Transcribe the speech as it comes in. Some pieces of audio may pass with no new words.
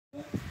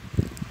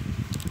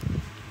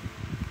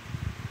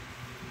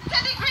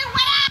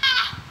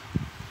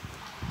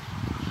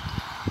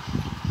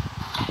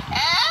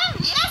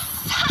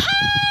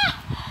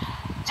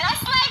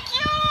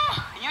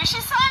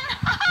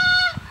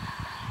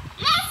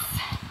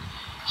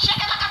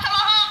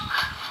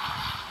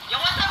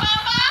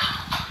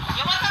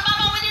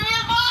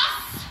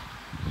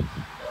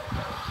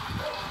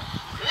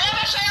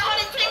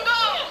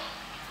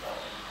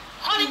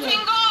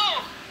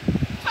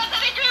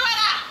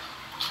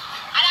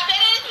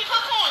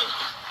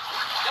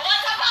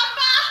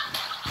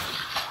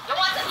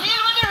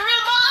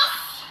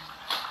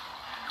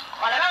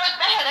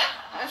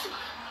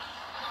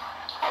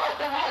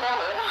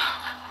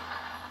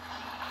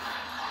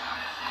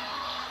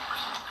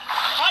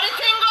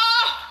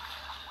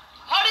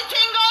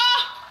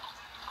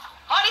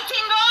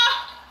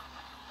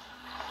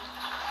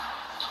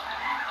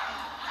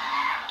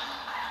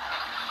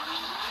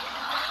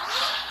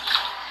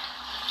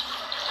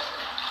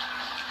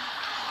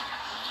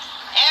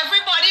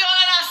everybody all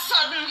of a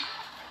sudden,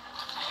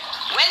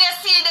 when you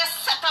see they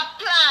set a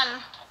plan,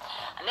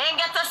 and they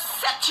get to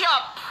set you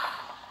up,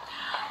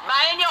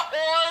 buying your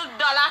old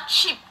dollar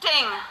cheap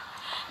thing,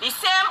 the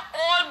same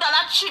old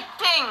dollar cheap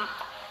thing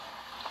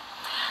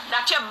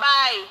that you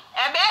buy.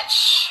 Eh,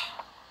 bitch?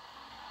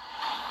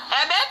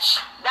 Eh, bitch?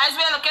 Guys,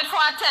 we're looking for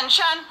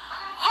attention.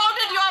 How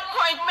did your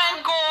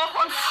appointment go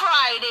on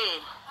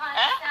Friday?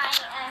 Eh?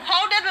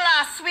 How did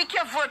last week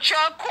your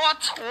virtual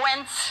court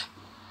went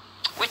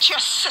with your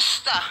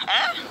sister?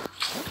 Eh?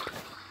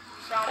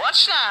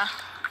 Watch now.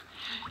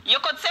 You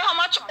could say how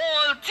much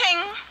old thing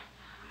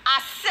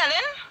are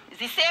selling. It's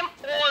the same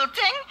old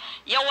thing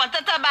you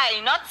wanted to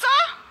buy. Not so?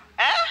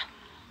 Eh?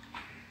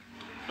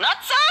 Not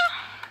so?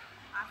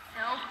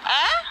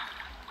 Eh?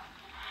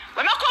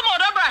 When you come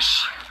out of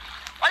brush,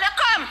 when you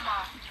come,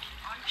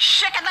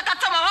 shake it like a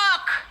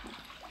tomahawk.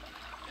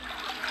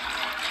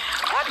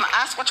 What my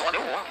ask? What you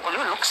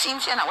look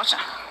seems here now? Watch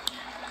now.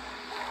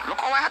 Look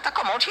how I had to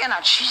come out here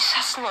now.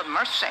 Jesus Lord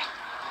mercy.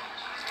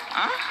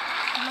 Huh?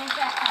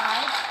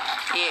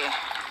 Yeah.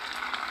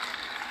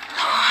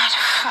 Lord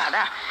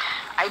Father,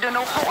 I don't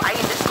know how I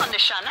in this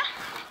condition.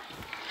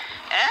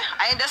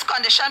 I in this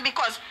condition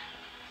because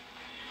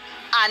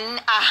I'm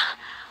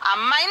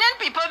minding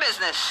people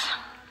business.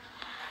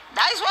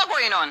 That is what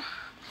going on.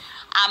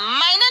 I'm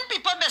minding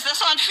people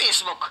business on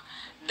Facebook.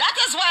 That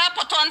is why I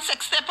put on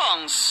 60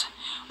 pounds.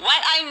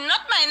 While I'm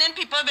not minding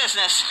people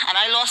business and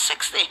I lost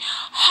 60.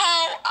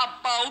 How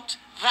about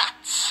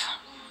that?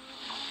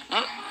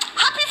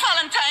 Happy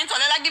Valentine's. Or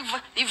they like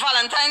the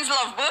Valentine's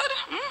love bird?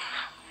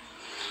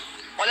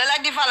 Or they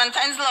like the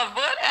Valentine's love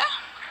bird? Eh?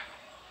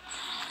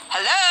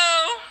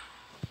 Hello?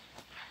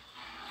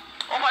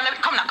 Oh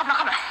God, come now.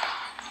 Come.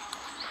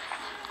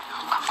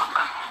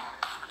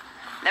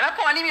 Let me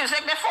put on the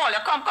music, they fall.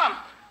 Come.